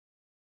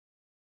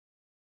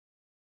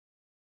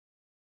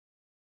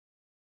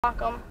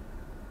them.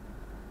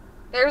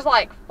 There's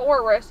like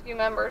 4 rescue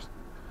members.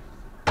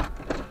 Get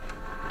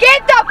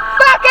the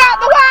fuck out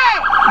the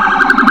way!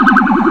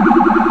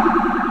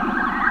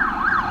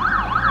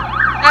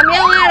 I'm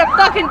yelling at a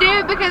fucking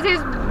dude because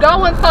he's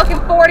going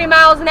fucking 40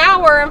 miles an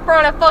hour in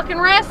front of fucking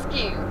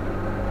rescue.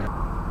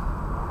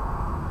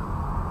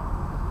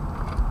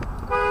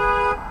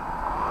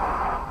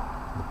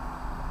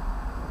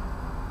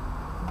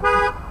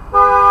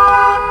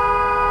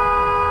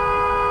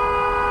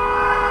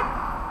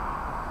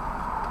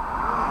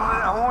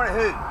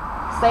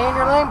 Stay in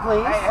your lane,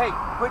 please. Hey,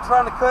 quit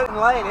trying to cut in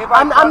lane.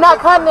 I'm not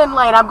cutting in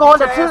lane. I'm going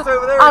to Get your ass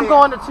over there, I'm then.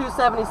 going to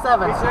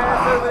 277. Get your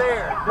ass over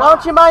there. Why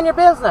don't you mind your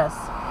business?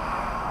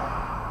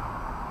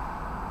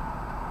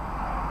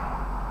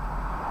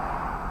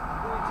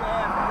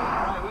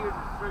 Right here to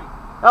the street.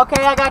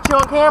 Okay, I got you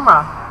on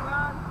camera.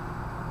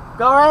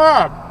 Go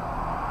ahead.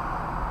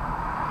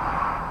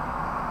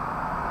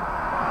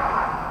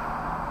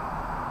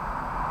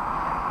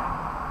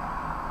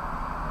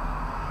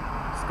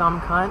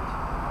 Scum cunt.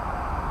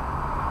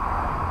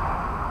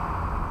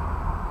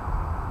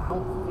 I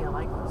don't feel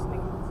like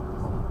listening.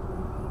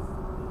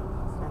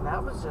 And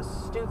that was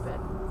just stupid.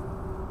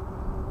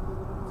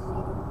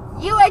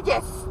 You are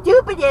just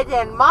stupider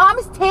than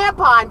Mom's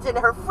tampons in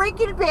her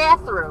freaking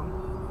bathroom.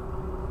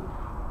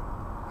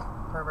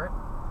 Pervert.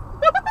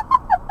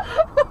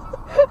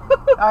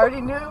 I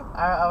already knew.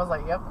 I was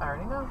like, yep, I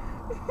already know.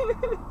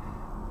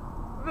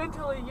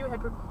 Mentally, you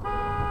had.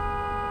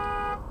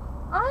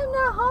 I'm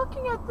not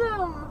honking at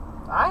them.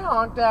 I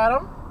honked at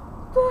them.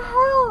 The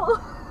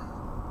hell?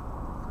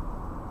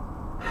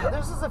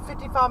 This is a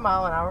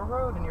 55-mile-an-hour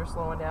road, and you're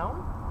slowing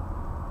down.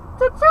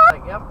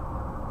 Like, yep,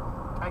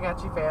 I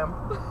got you, fam.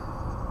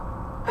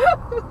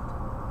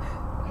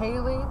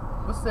 Haley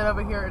will sit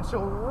over here, and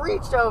she'll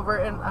reach over,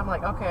 and I'm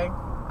like, okay,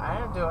 I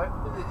didn't do it.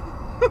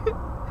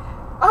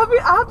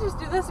 I'll just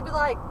do this and be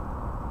like,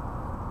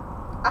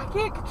 I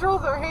can't control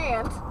their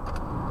hand.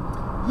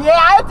 Yeah,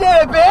 I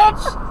did it,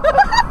 bitch!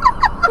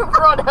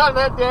 Throw down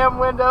that damn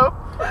window.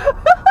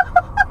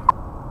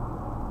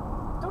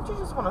 Don't you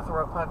just want to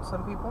throat punch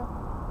some people?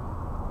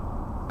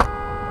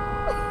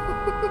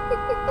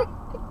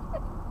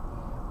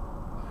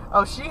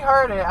 Oh, she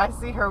heard it. I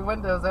see her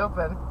windows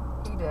open.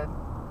 He did.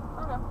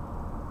 Oh no.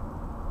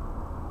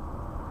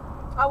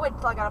 I'll wait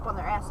until I got up on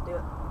their ass to do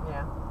it.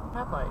 Yeah.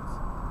 Headlights.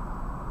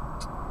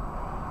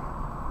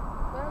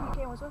 Well, you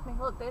came was with me.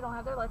 Look, they don't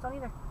have their lights on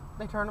either.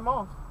 They turned them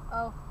off.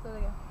 Oh, there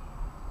they go.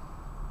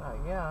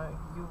 Yeah,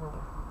 you were.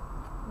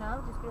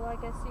 No, just be like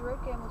SC Road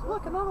Cam was with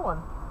Look, me. another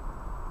one.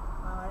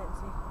 Oh, I didn't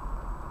see.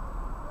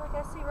 Like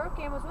SC Road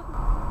Cam was with me.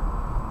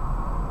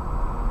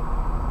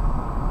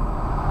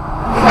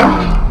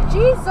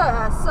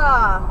 Jesus!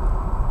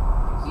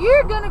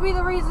 You're gonna be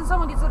the reason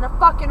someone gets in a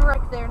fucking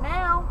wreck there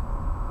now.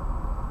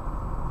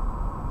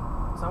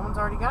 Someone's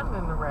already gotten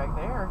in the wreck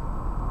there.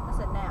 I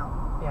said now.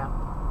 Yeah.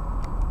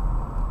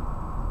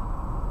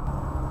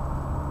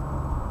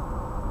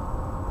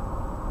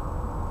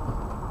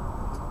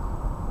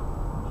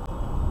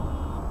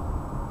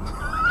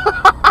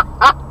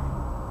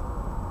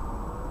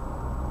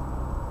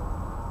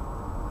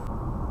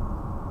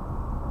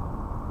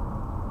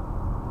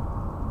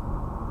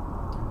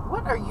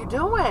 What are you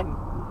doing?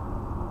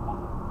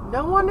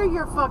 No wonder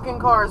your fucking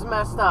car is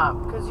messed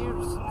up, because you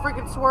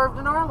freaking swerved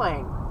in our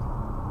lane.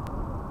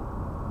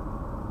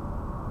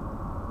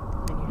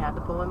 And you had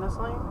to pull in this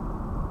lane?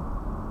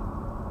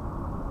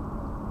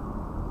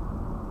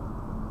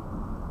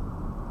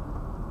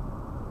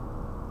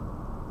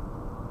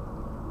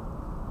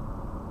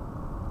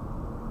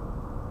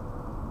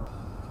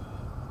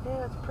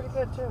 Yeah, it's pretty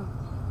good too.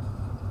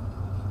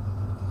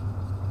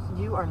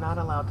 You are not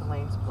allowed to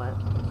lane split.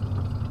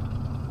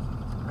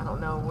 I don't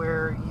know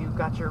where you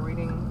got your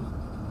reading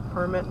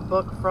permit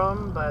book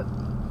from, but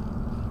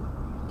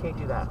can't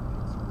do that.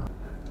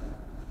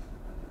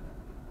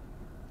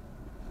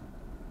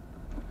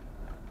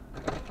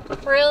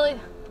 Really?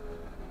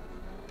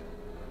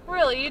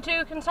 Really? You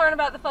too concerned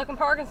about the fucking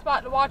parking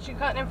spot to watch you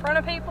cutting in front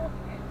of people?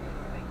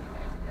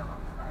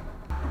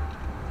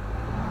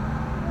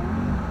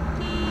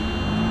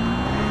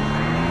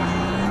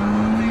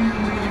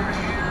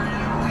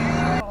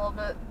 A little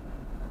bit.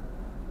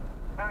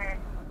 Okay.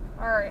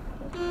 Alright.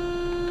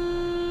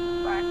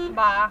 Bye.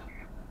 Bye.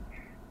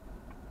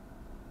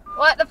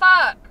 What the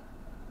fuck?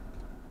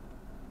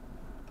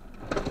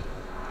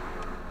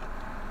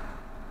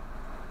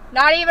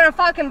 Not even a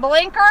fucking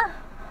blinker?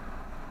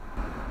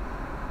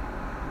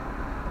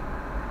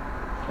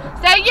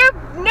 So you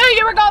knew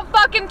you were gonna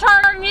fucking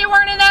turn and you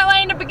weren't in that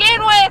lane to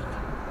begin with?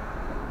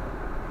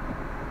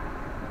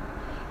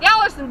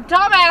 Y'all are some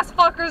dumbass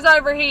fuckers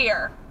over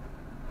here.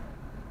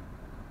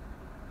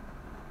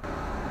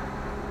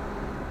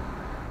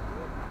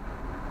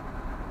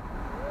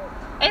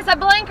 It's a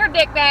blinker,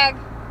 dickbag.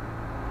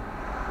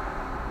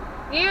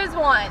 Use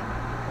one.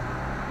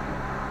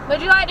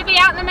 Would you like to be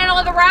out in the middle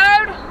of the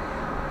road?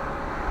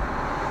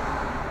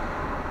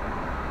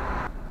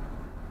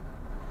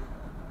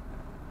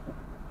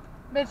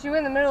 Bet you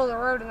in the middle of the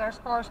road and there's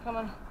cars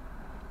coming.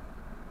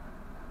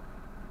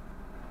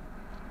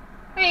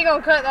 How you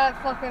gonna cut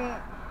that fucking...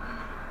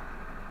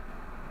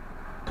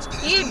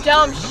 You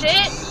dumb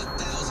shit!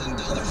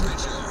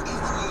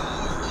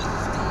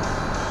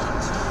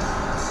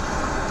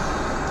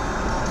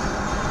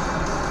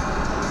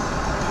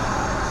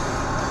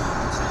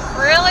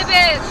 Really,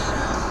 bitch?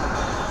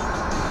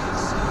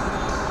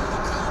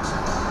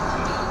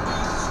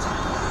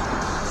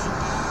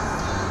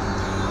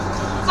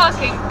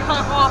 Fucking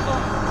cunt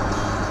waffle.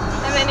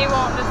 And then you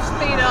want to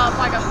speed up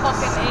like a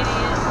fucking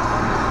idiot.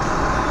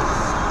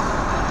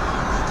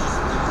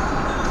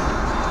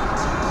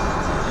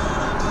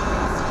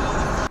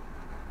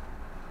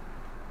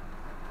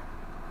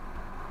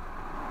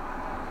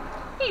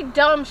 You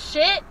dumb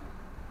shit.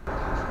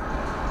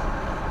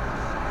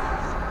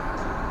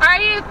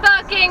 Are you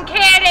fucking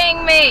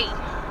kidding me?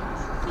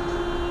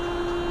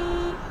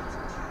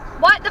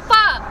 What the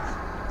fuck?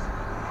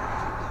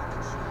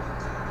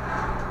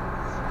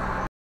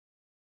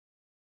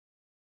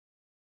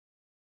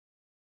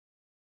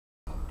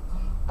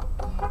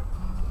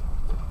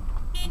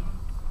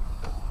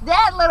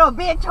 That little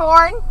bitch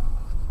horn.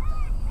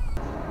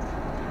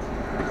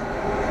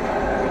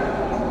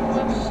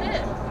 Well,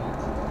 shit.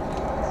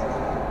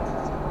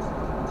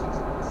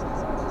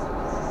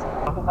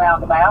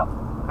 Roundabout.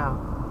 Oh.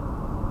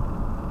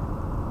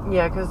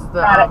 Yeah, because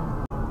the... Got it.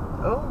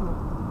 Oh.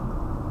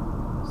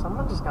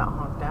 Someone just got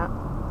honked at.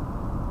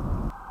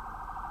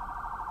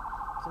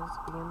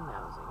 Just being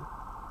nosy.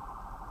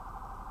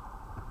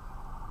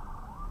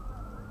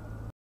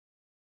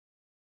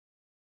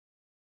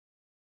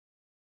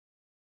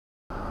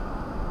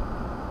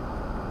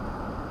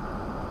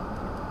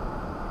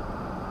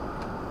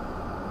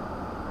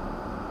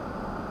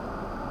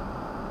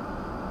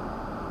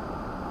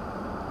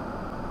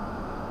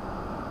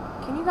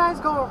 Can you guys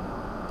go?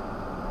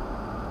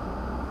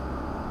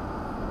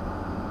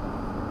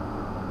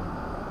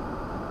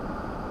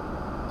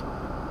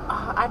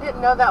 I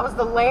didn't know that was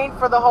the lane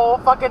for the whole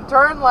fucking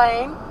turn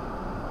lane.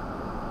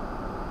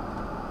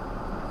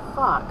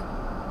 Fuck.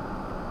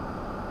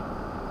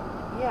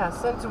 Yeah,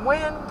 since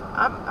when?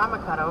 I'm a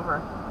cut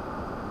over.